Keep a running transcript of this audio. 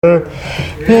In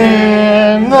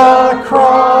the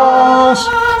cross,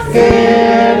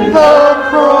 be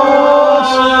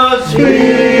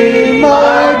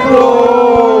my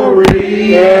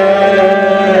glory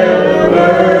ever,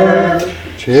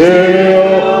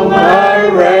 till my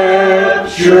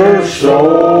raptured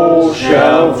soul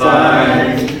shall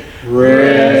find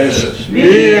rest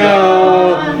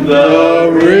beyond the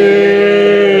river.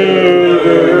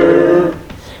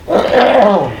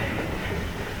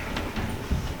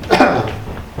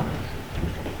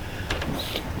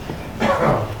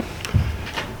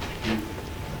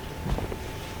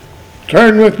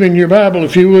 Turn with me in your Bible,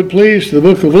 if you would please, to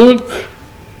the book of Luke.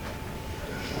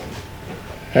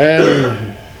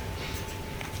 And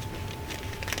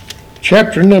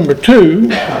chapter number 2.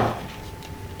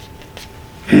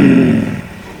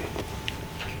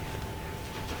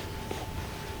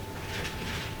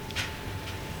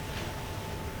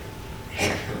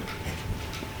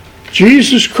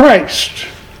 Jesus Christ,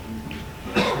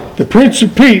 the Prince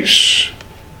of Peace,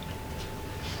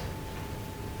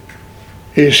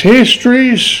 is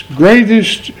history's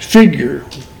greatest figure.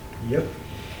 Yep.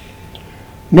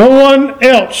 No one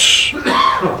else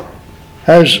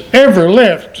has ever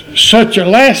left such a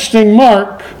lasting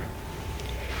mark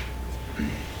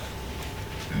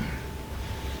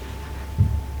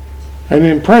an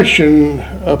impression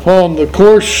upon the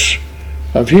course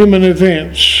of human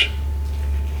events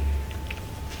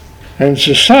and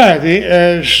society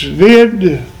as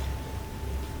did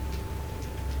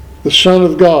the Son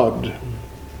of God.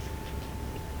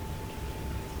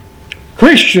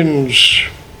 Christians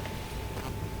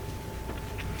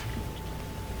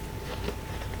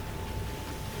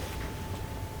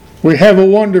we have a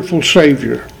wonderful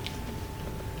Savior.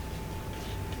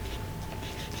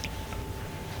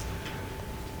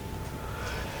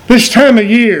 This time of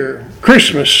year,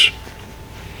 Christmas,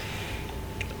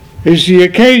 is the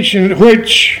occasion at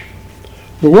which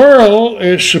the world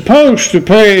is supposed to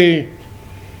pay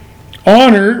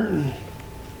honor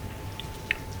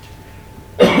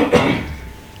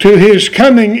to his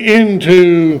coming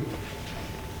into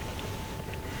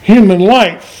human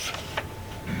life.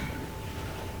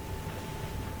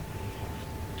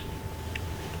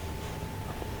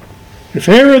 If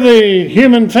ever the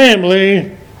human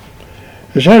family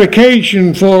has had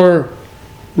occasion for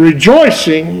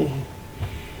rejoicing,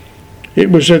 it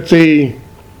was at the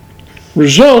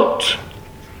result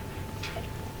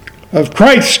of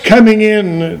Christ coming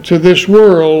into this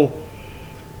world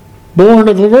born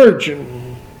of a virgin.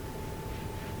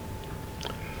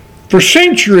 For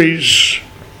centuries,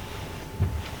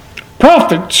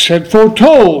 prophets had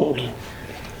foretold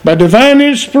by divine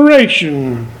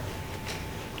inspiration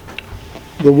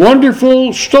the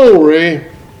wonderful story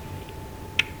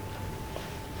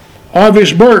of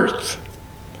his birth.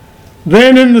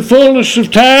 Then in the fullness of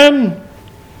time,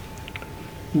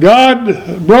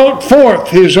 God brought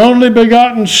forth his only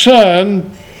begotten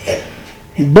Son,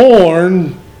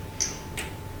 born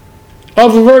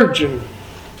of a virgin.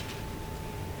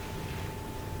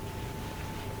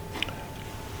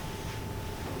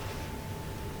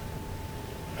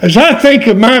 As I think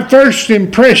of my first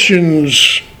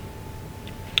impressions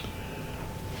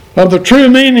of the true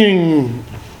meaning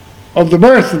of the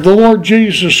birth of the Lord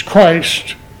Jesus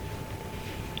Christ,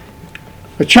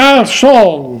 a child's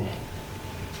song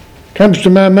comes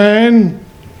to my mind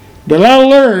that I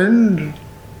learned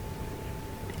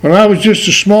when I was just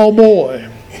a small boy.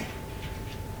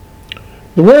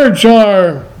 The words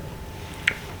are,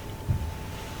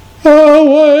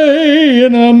 "Away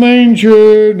in a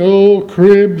manger, no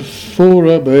crib for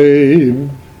a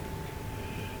babe.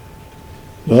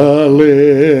 The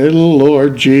little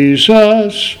Lord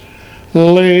Jesus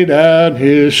laid down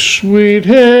his sweet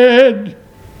head.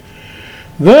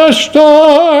 The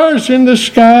stars in the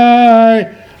sky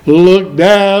looked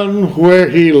down where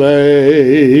he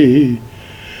lay.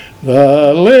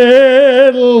 The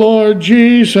little Lord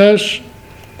Jesus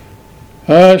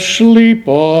asleep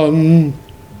on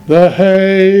the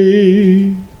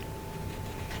hay."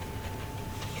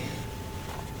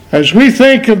 As we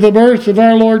think of the birth of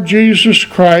our Lord Jesus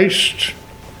Christ,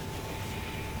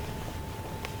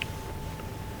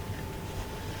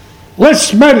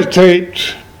 let's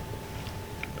meditate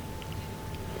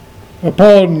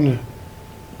upon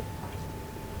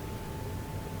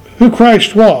who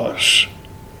Christ was.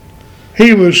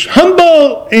 He was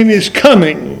humble in his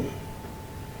coming.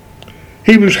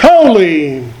 He was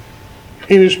holy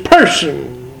in his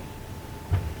person.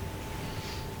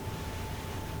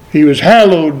 He was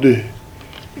hallowed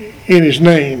in his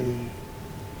name.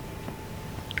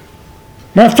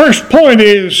 My first point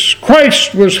is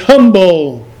Christ was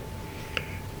humble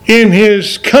in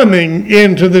his coming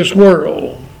into this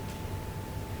world.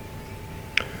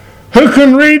 Who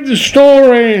can read the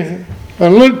story in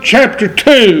Luke chapter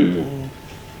 2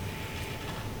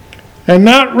 and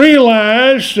not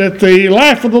realize that the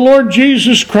life of the Lord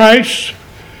Jesus Christ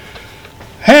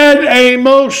had a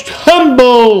most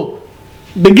humble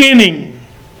beginning?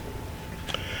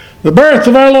 The birth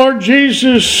of our Lord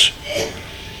Jesus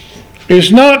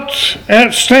is not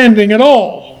outstanding at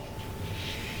all,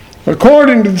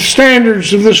 according to the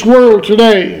standards of this world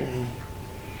today.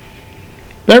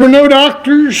 There were no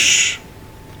doctors,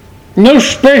 no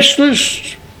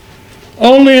specialists,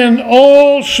 only an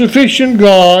all-sufficient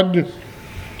God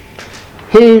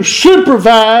who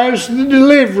supervised the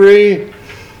delivery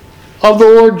of the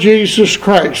Lord Jesus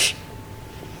Christ.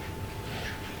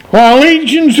 While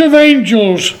legions of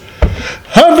angels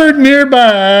hovered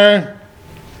nearby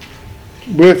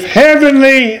with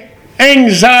heavenly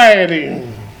anxiety,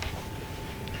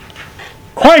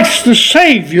 Christ the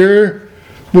Savior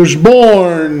was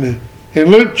born in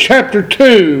Luke chapter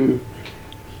 2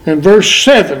 and verse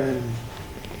 7.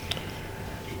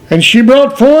 And she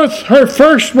brought forth her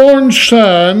firstborn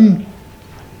son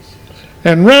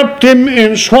and wrapped him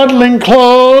in swaddling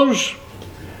clothes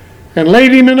and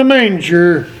laid him in a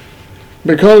manger,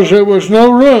 because there was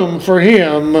no room for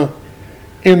him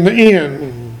in the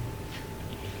inn.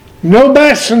 No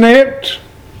bassinet,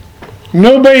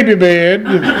 no baby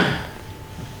bed.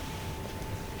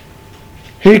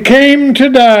 He came to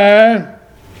die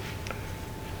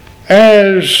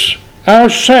as our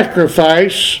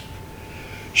sacrifice,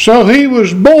 so he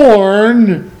was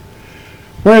born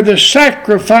where the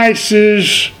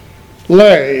sacrifices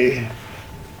lay,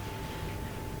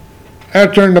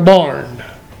 out there in the barn.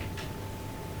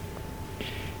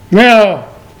 Now,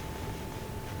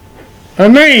 a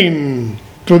name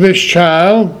for this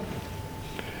child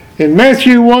in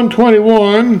Matthew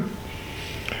 1:21,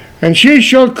 and she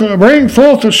shall bring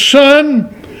forth a son,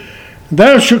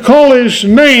 thou shalt call his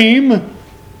name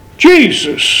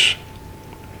Jesus,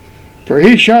 for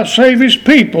he shall save his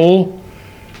people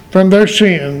from their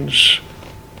sins.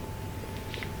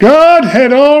 God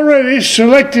had already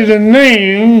selected a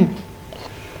name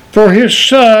for his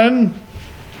son.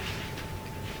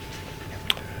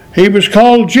 He was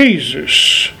called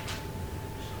Jesus,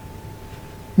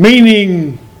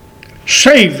 meaning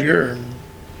Savior.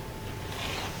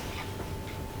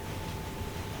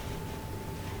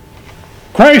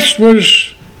 Christ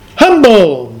was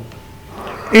humble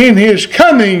in his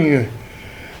coming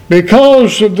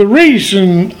because of the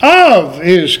reason of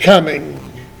his coming.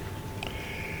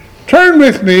 Turn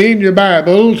with me in your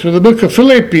Bible to the book of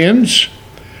Philippians,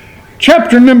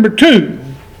 chapter number 2.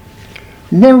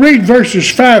 I'm going to read verses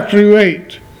 5 through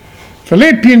 8.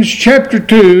 Philippians chapter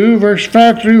 2, verse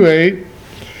 5 through 8.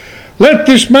 Let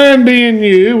this mind be in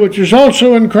you, which is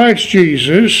also in Christ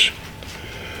Jesus,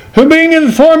 who being in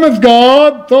the form of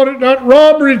God, thought it not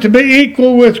robbery to be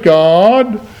equal with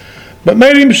God, but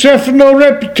made himself of no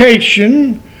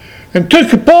reputation, and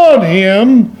took upon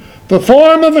him the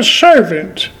form of a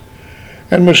servant,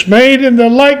 and was made in the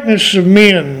likeness of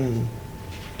men.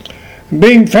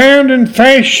 Being found in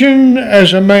fashion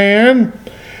as a man,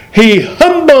 he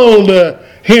humbled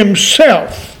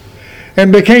himself,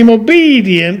 and became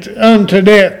obedient unto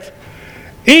death,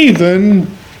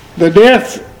 even the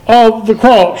death of the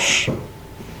cross.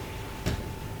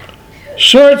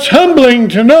 So it's humbling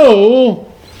to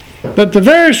know that the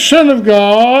very Son of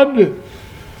God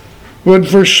would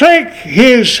forsake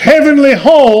his heavenly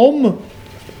home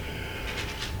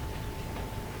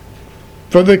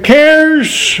for the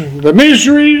cares, the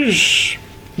miseries,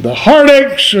 the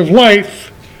heartaches of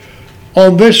life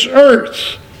on this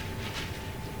earth.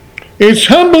 It's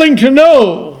humbling to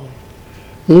know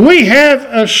that we have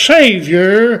a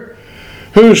Savior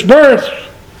whose birth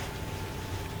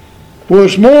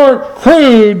was more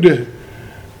crude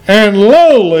and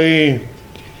lowly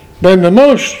than the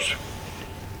most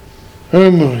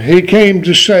whom he came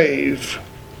to save.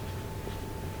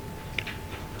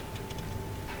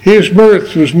 His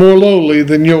birth was more lowly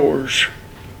than yours.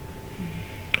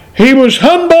 He was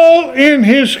humble in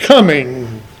his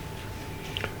coming.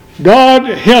 God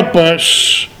help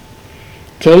us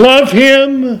to love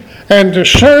him and to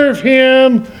serve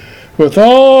him with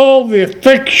all the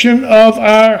affection of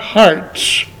our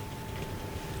hearts.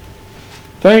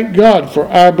 Thank God for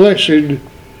our blessed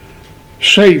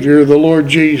Savior, the Lord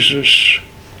Jesus.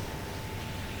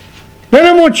 Then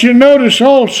I want you to notice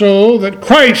also that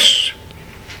Christ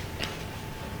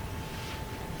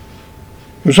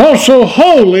was also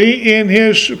holy in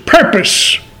his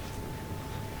purpose.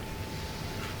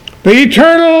 The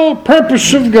eternal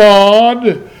purpose of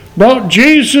God brought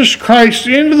Jesus Christ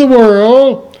into the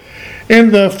world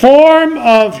in the form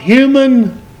of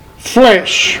human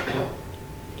flesh.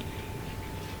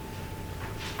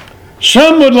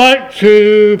 Some would like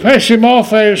to pass him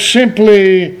off as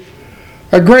simply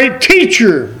a great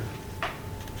teacher.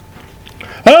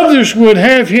 Others would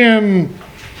have him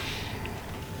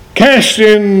cast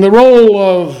in the role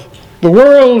of the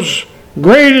world's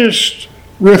greatest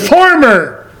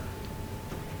reformer.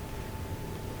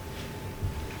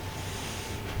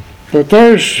 But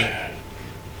there's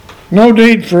no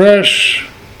need for us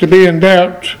to be in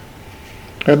doubt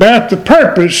about the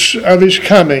purpose of his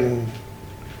coming.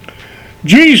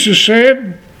 Jesus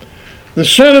said, "The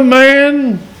Son of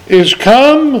Man is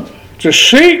come to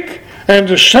seek and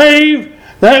to save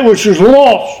that which is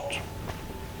lost."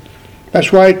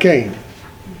 That's why he came.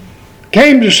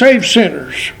 Came to save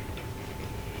sinners.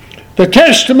 The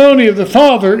testimony of the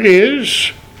Father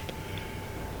is,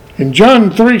 in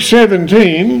John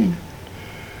 3:17,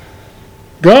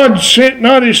 God sent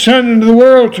not his Son into the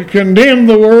world to condemn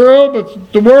the world,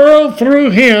 but the world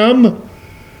through him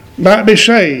might be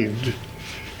saved.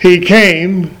 He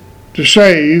came to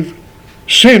save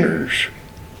sinners.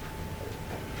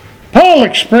 Paul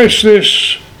expressed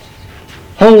this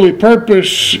holy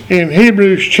purpose in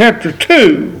Hebrews chapter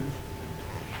 2,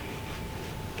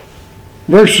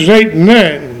 verses 8 and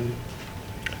 9.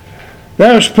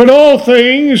 Thou hast put all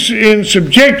things in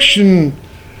subjection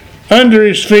under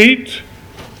his feet,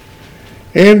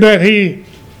 and that he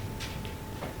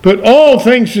put all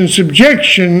things in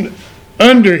subjection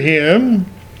under him.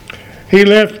 He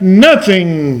left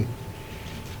nothing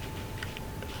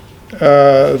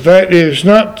that is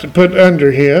not put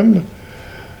under him.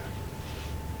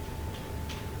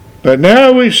 But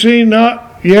now we see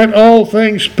not yet all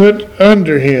things put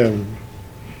under him.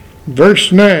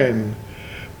 Verse 9.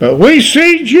 But we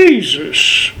see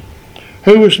Jesus,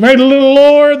 who was made a little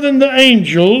lower than the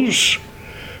angels,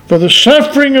 for the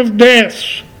suffering of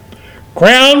death,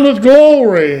 crowned with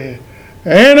glory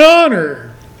and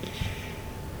honor,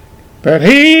 that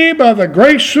he, by the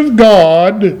grace of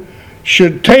God,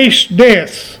 should taste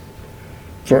death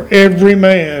for every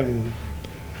man.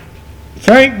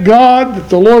 Thank God that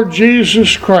the Lord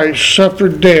Jesus Christ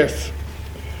suffered death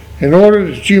in order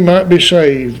that you might be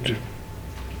saved.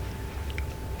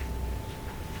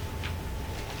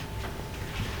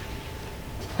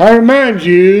 I remind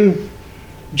you,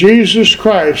 Jesus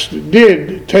Christ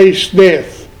did taste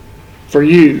death for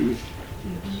you.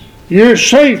 You're a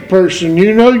saved person.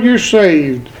 You know you're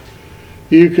saved.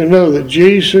 You can know that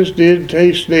Jesus did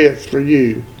taste death for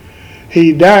you.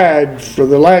 He died for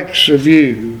the likes of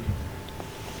you.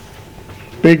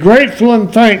 Be grateful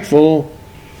and thankful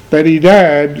that he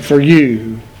died for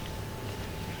you.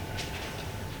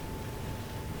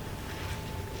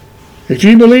 If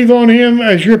you believe on him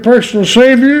as your personal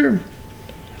Savior,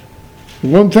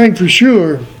 one thing for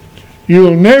sure,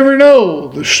 you'll never know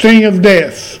the sting of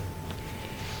death,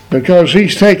 because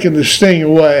he's taken the sting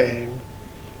away.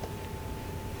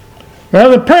 Now,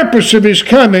 the purpose of his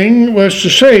coming was to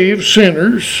save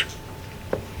sinners.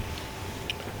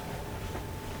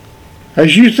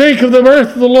 As you think of the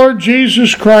birth of the Lord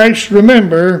Jesus Christ,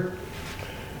 remember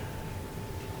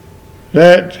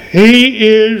that he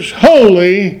is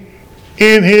holy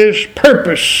in his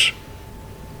purpose.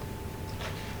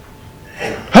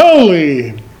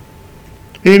 Holy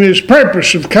in his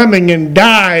purpose of coming and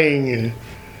dying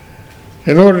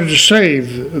in order to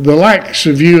save the likes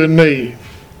of you and me.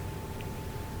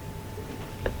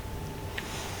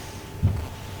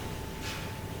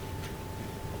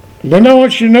 Then I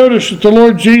want you to notice that the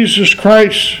Lord Jesus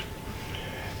Christ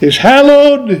is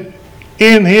hallowed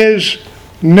in his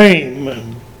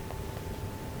name.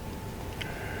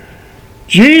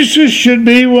 Jesus should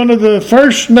be one of the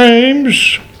first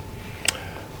names.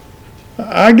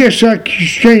 I guess I could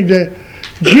change that.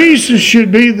 Jesus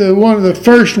should be one of the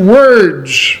first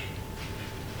words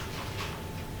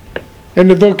in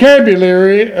the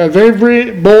vocabulary of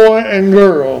every boy and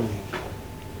girl.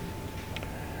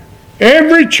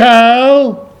 Every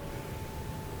child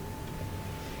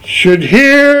should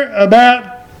hear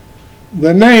about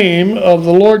the name of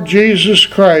the Lord Jesus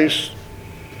Christ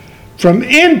from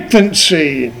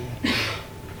infancy.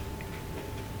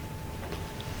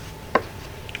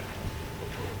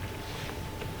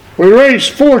 We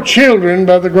raised 4 children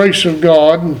by the grace of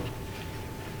God.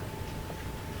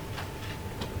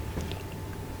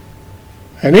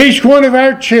 And each one of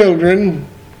our children,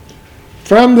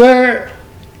 from their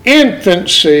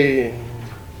infancy,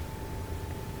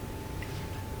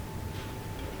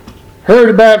 heard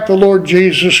about the Lord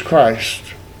Jesus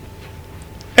Christ.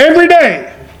 Every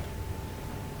day.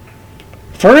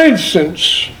 For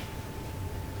instance,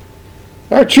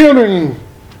 our children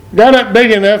got up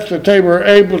big enough that they were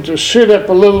able to sit up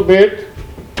a little bit.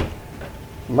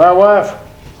 My wife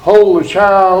hold the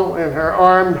child in her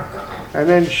arm, and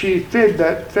then she fed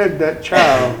that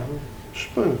child a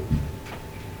spoon.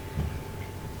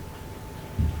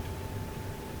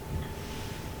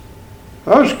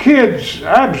 Those kids,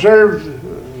 I observed,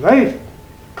 they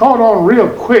caught on real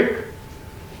quick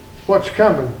what's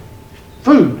coming.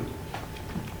 Food.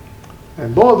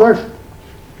 And boy,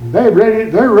 they're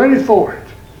ready for it.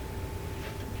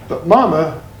 But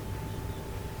Mama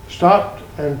stopped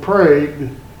and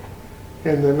prayed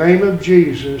in the name of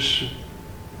Jesus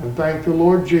and thanked the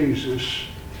Lord Jesus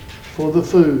for the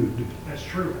food. That's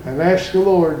true. And asked the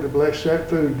Lord to bless that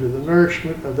food to the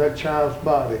nourishment of that child's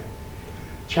body.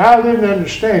 Child didn't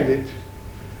understand it.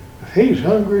 He's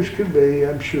hungry as could be,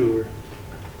 I'm sure.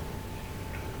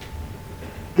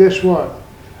 Guess what?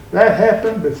 That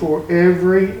happened before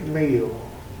every meal.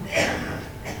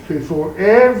 Before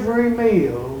every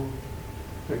meal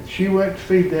that she went to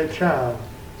feed that child.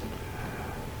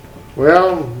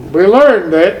 Well, we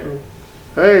learned that,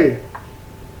 hey,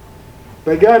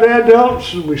 they got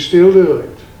adults and we still do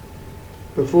it.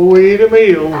 Before we eat a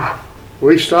meal,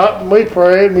 we stop and we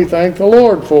pray and we thank the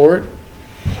Lord for it.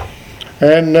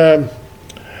 And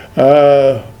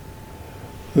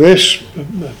this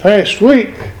past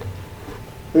week,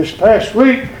 we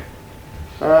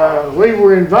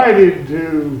were invited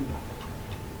to,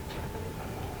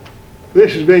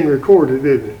 this is being recorded,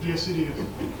 isn't it? Yes, it is.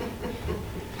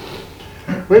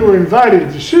 We were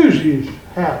invited to Susie's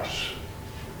house.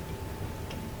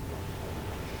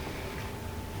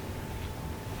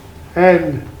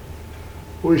 And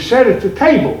we sat at the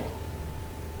table.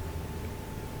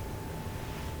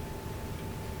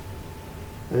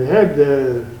 They had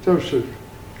to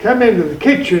come into the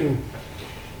kitchen.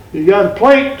 You got a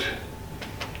plate.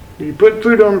 You put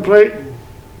food on the plate.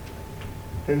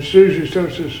 And Susie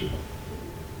starts to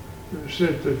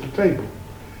sit at the table.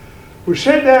 We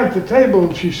sat down at the table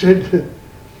and she said,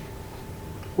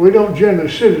 we don't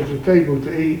generally sit at the table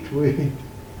to eat. We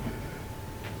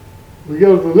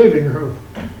go to the living room.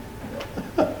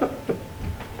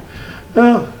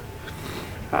 Well,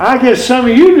 I guess some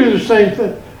of you do the same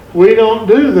thing. We don't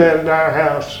do that in our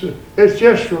house. It's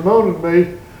just Ramona and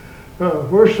me.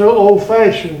 We're so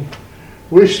old-fashioned.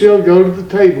 We still go to the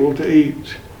table to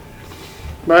eat.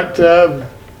 But a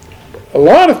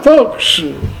lot of folks,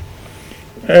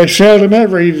 they seldom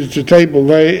ever eat at the table.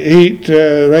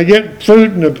 They get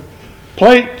food in the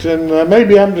plate, and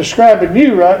maybe I'm describing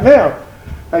you right now.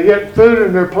 They get food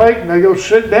in their plate and they go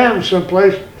sit down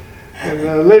someplace in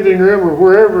the living room or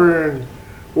wherever and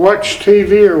watch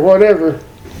TV or whatever.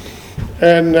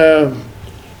 And that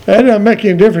doesn't make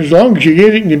any difference as long as you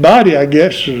get it in your body, I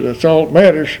guess. That's all that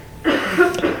matters.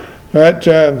 But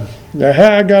now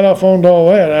how I got off on all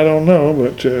that, I don't know.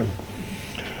 But I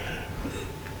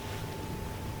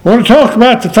want to talk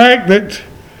about the fact that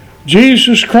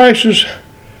Jesus Christ is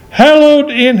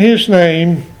hallowed in His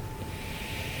name.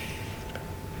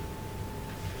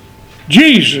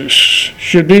 Jesus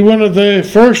should be one of the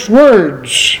first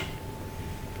words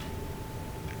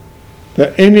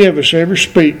that any of us ever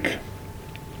speak.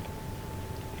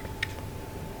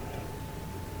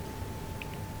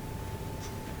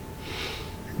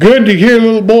 Good to hear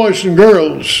little boys and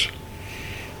girls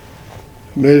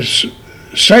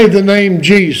say the name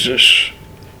Jesus.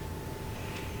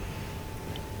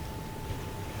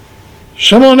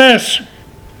 Someone asks,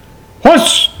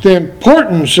 what's the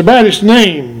importance about His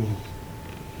name?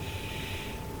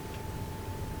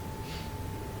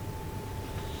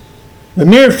 The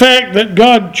mere fact that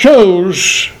God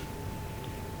chose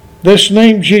this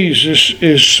name Jesus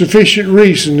is sufficient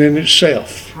reason in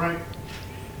itself. Right.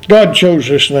 God chose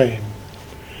this name.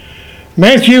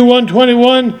 Matthew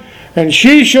 1:21, and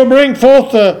she shall bring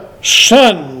forth a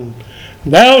son.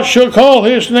 Thou shalt call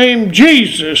his name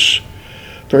Jesus,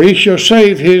 for he shall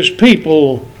save his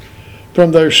people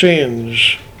from their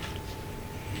sins.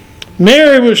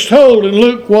 Mary was told in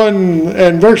Luke 1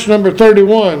 and verse number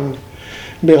 31,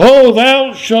 behold,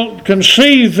 thou shalt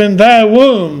conceive in thy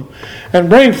womb, and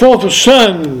bring forth a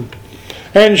son,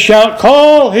 and shalt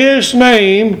call his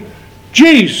name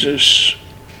Jesus.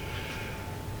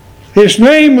 His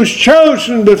name was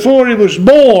chosen before he was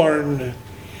born.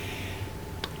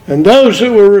 And those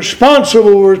that were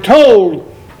responsible were told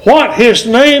what his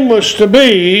name was to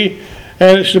be,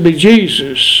 and it's to be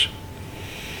Jesus.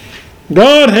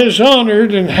 God has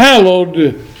honored and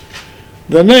hallowed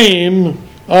the name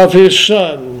of His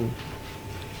Son.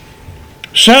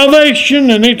 Salvation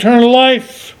and eternal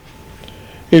life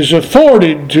is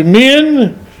afforded to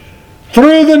men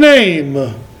through the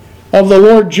name of the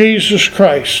Lord Jesus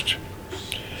Christ.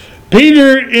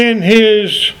 Peter, in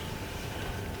his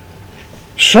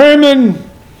sermon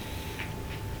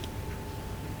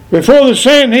before the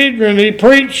Sanhedrin, he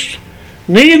preached,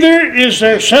 "Neither is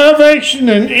there salvation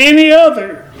in any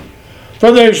other,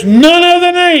 for there's none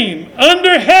other name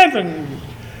under heaven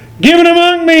given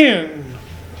among men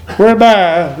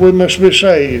whereby we must be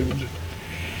saved."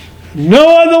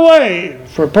 No other way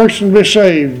for a person to be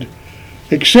saved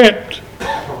except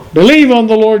believe on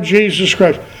the Lord Jesus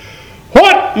Christ.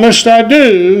 What must I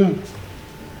do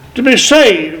to be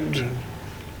saved?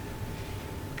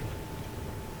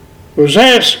 Was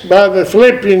asked by the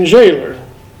Philippian jailer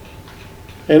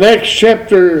in Acts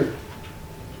chapter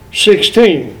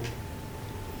 16.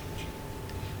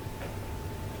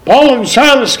 Paul and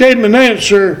Silas gave him an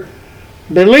answer: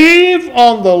 "Believe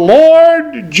on the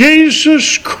Lord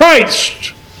Jesus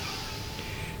Christ,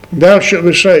 and thou shalt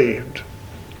be saved."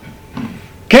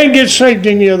 Can't get saved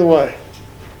any other way.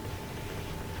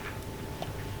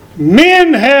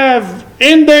 Men have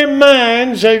in their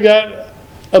minds, they've got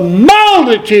a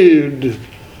multitude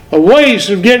of ways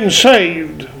of getting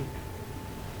saved.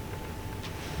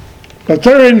 But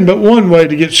there isn't but one way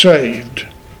to get saved.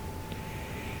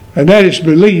 And that is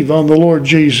believe on the Lord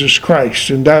Jesus Christ,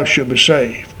 and thou shalt be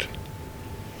saved.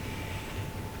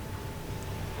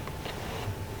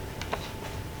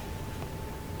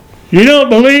 You don't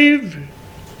believe,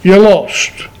 you're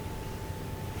lost.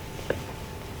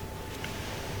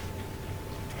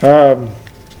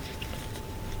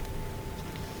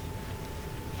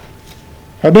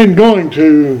 I've been going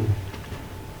to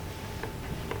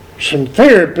some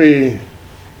therapy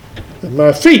with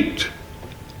my feet.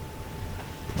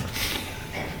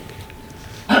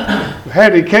 I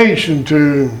had occasion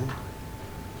to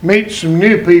meet some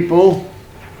new people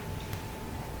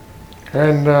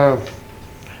and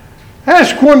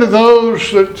ask one of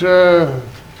those that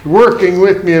working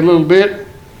with me a little bit,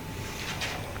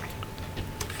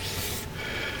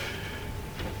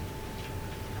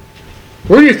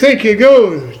 "Where do you think you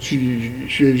go? You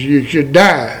should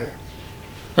die."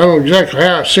 I don't know exactly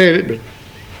how I said it, but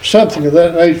something of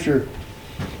that nature.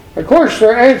 Of course,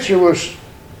 their answer was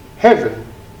heaven.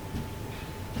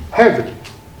 Heaven.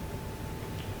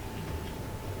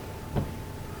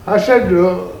 I said,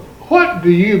 "What do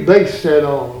you base that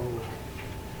on?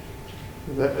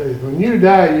 That when you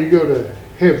die, you go to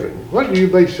heaven. What do you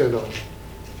base that on?"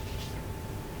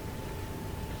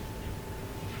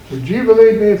 Would you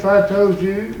believe me if I told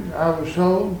you I was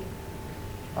told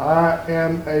I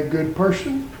am a good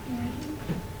person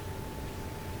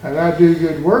and I do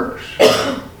good works?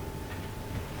 As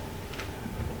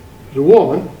a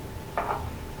woman,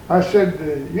 I said,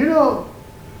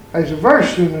 as a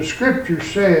verse in the scripture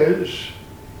says,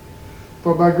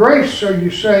 "For by grace are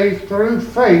you saved through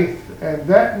faith, and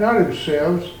that not of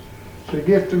yourselves, it's the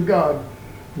gift of God,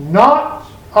 not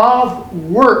of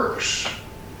works,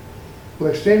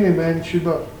 lest any man should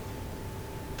boast."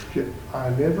 I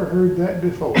never heard that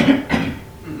before.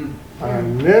 I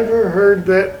never heard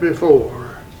that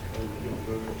before.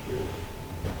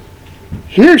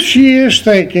 Here she is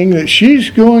thinking that she's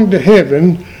going to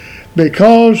heaven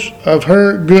because of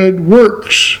her good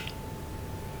works.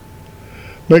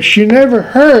 But she never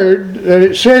heard that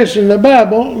it says in the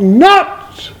Bible,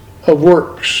 not of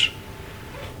works.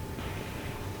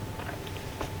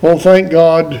 Well, thank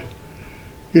God,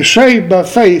 you're saved by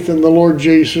faith in the Lord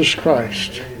Jesus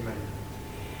Christ. Amen.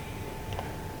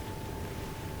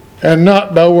 And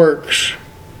not by works.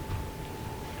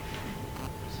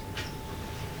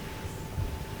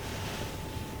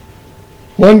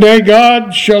 One day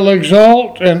God shall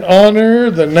exalt and honor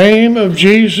the name of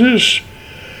Jesus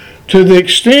to the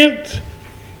extent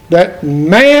that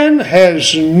man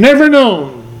has never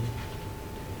known.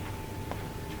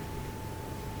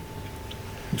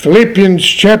 Philippians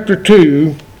chapter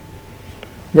 2,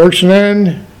 verse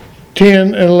 9,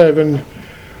 10, and 11.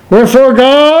 "Wherefore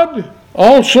God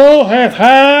also hath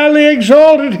highly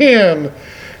exalted him,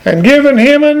 and given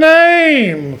him a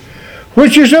name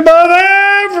which is above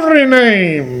every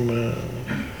name,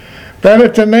 that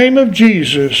at the name of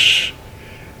Jesus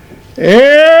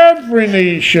every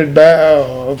knee should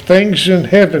bow, of things in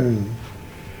heaven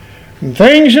and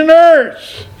things in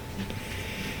earth,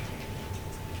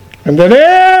 and that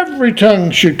every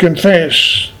tongue should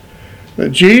confess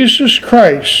that Jesus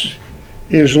Christ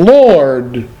is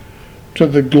Lord, to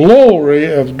the glory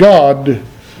of God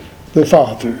the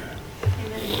Father."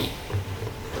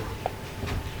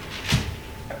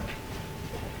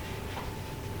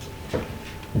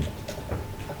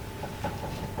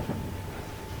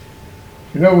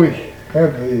 You know, we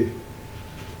have the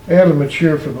elements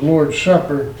here for the Lord's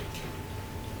Supper.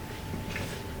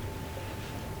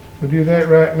 We'll do that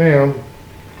right now.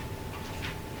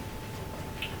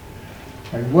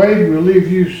 And Wade, we'll leave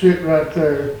you sit right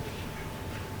there.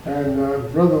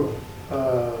 And Brother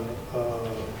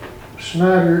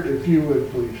Snyder, if you would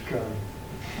please come.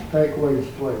 Take Wade's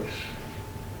place.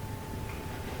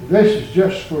 This is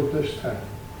just for this time.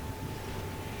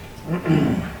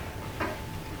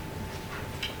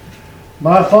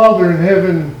 My Father in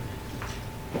heaven,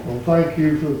 well, thank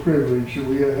you for the privilege that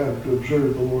we have to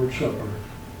observe the Lord's Supper.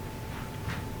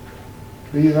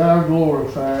 Be thou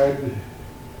glorified,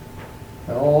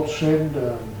 and all said and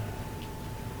done.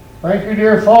 Thank you,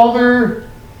 dear Father,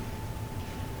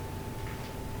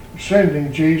 for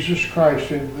sending Jesus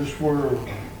Christ into this world.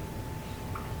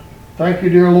 Thank you,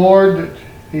 dear Lord, that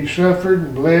He suffered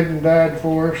and bled and died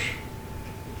for us,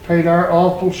 paid our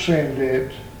awful sin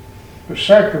debt, the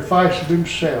sacrifice of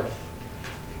Himself.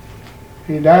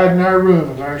 He died in our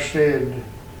room in our stead.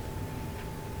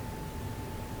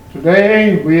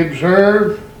 Today we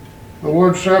observe the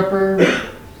Lord's Supper,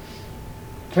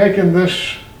 taking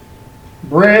this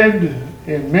bread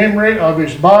in memory of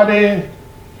His body,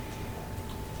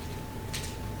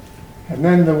 and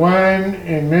then the wine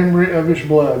in memory of His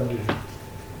blood.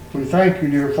 We thank you,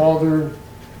 dear Father,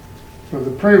 for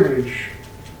the privilege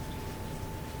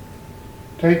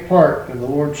to take part in the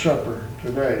Lord's Supper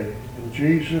today. In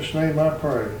Jesus' name I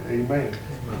pray. Amen.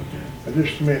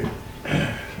 Just a minute.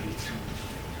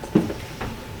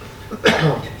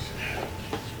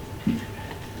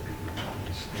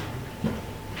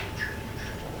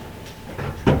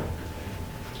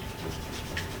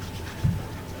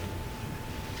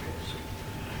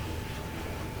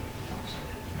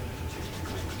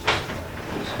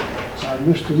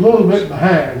 I'm just a little bit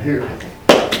behind here.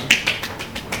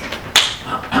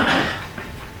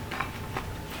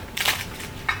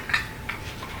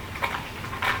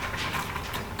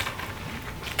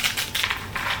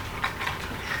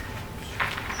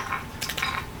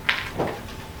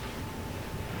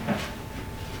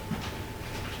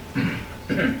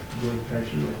 Good,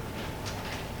 thank you.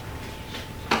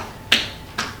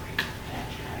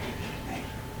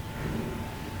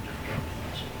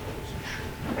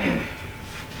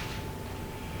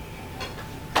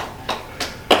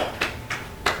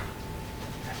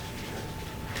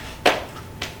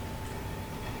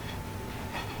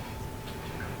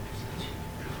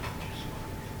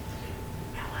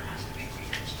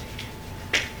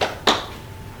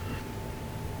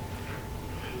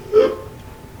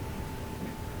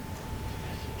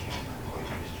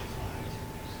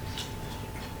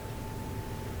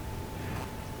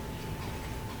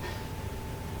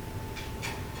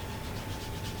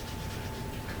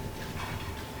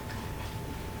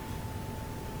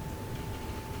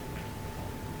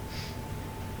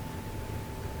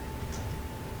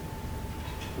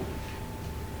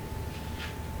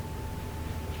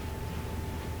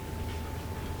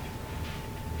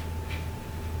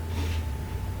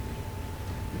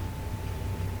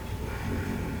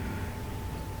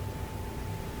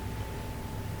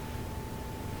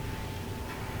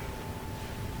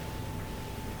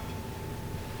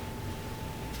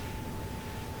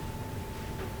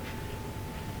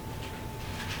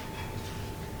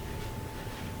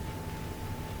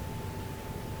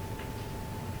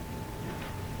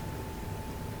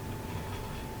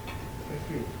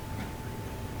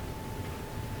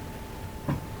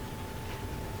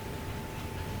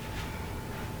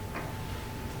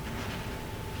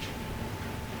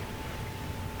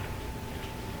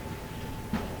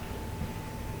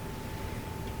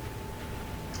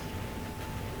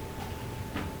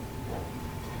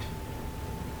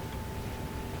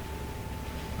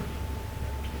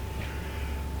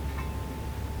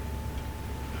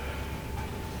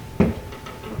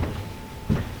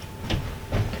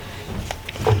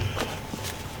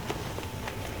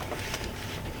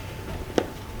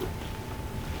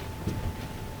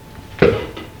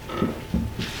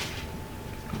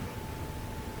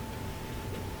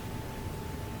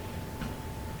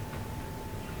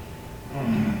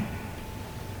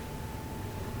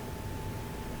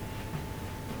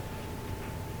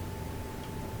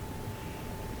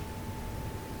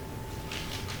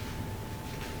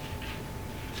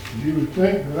 You would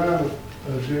think that I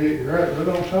would be right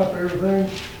on top of everything,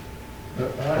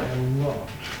 but I am not.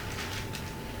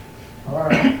 All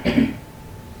right.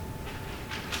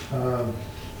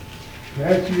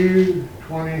 Matthew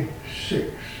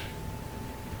 26.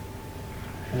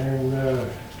 And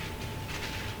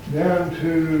down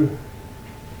to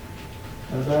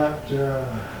about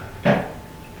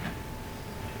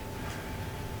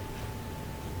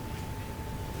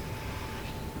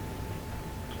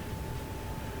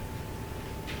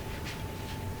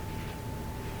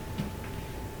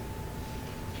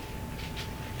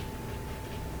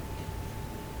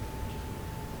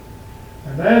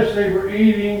And as they were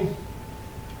eating,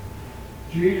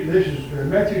 this is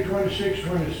Matthew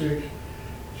 26:26.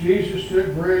 Jesus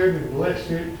took bread and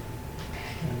blessed it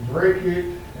and brake it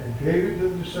and gave it to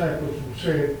the disciples and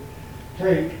said,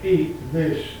 "Take, eat,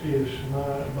 this is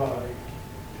my body."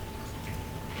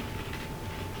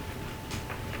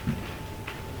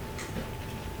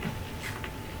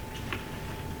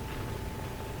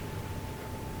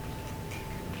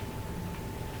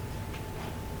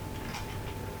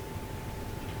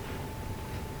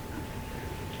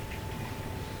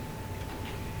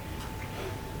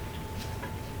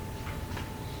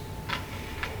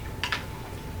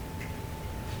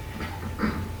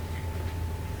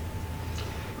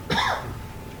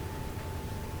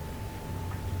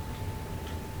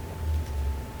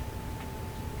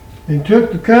 He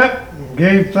took the cup and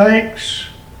gave thanks.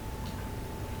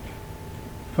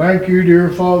 Thank you, dear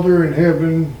Father in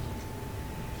heaven,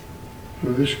 for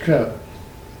this cup.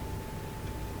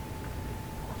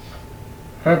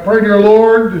 I pray, dear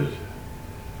Lord,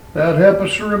 Thou'd help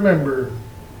us to remember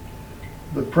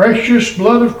the precious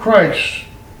blood of Christ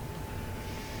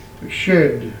that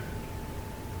shed to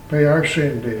pay our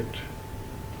sin debt.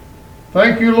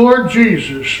 Thank you, Lord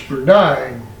Jesus, for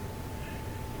dying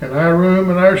in our room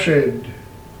and our shed,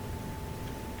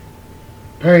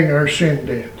 paying our sin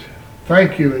debt.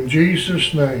 Thank you in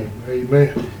Jesus' name.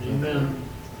 Amen. Amen.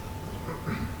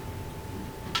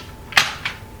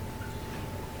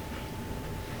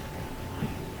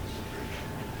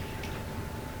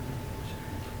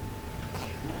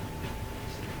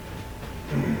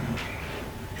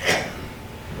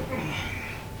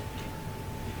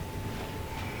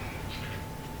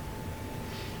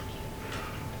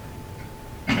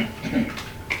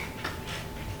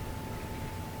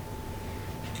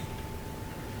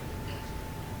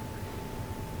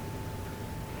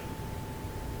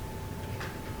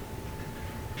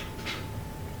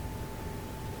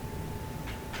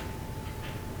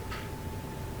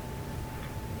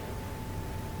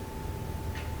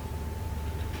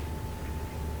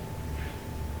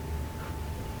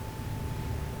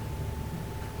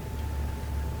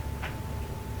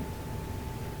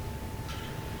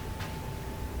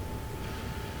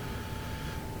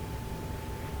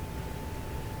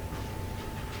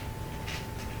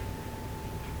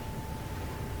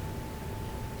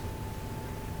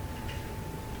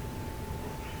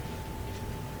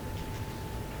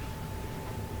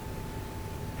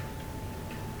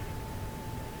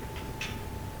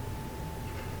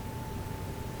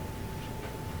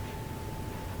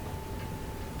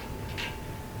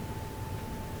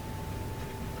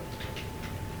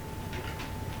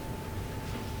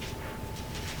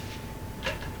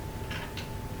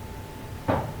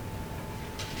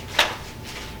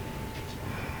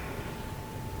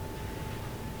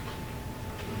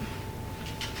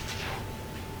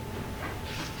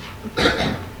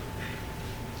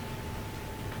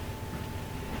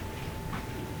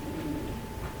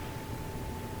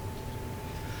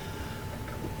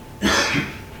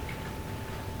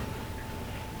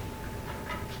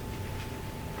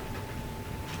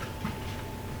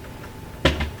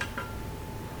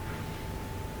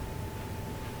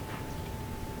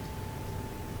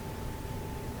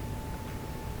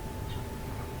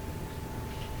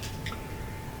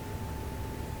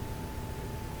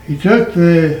 He took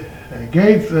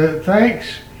gave the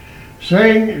thanks,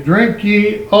 saying, "Drink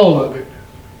ye all of it.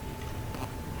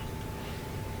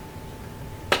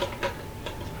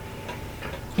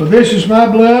 For this is my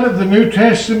blood of the New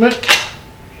Testament,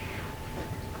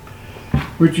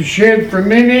 which is shed for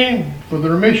many for the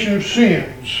remission of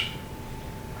sins.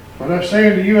 But I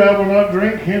say unto you, I will not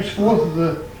drink henceforth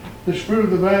of this fruit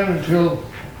of the vine until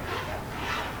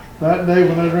that day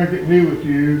when I drink it new with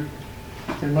you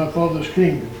in my Father's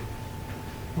kingdom."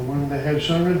 And when they had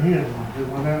sung a hymn, they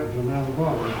went out to the Mount of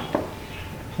Olives.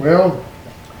 Well,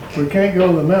 we can't go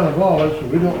to the Mount of Olives, so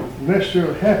we don't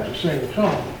necessarily have to sing a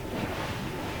song.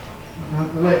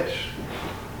 Nonetheless,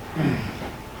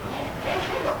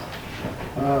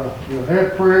 we'll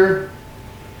have prayer,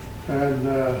 and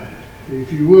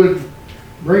if you would,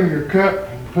 bring your cup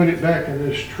and put it back in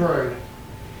this tray.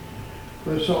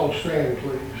 Let's all stand,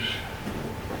 please.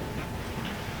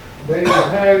 Lay your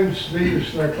hands, lead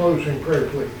us in our closing prayer,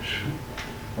 please.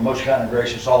 Our most kind and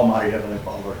gracious, almighty Heavenly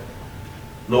Father,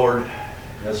 Lord,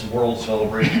 as the world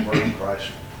celebrates the birth of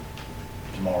Christ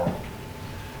tomorrow,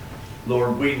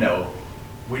 Lord, we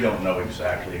don't know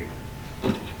exactly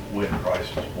when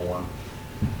Christ was born,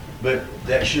 but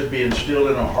that should be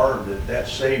instilled in our heart that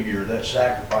Savior, that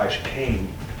sacrifice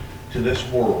came to this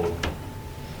world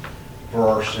for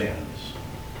our sins.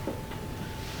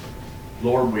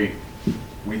 Lord,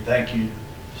 we thank you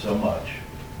so much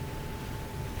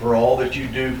for all that you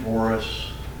do for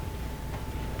us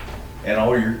and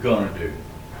all you're going to do.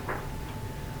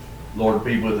 Lord,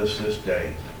 be with us this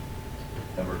day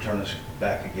and return us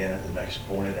back again at the next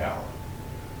appointed hour.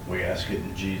 We ask it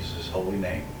in Jesus' holy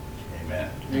name.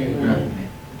 Amen. Amen.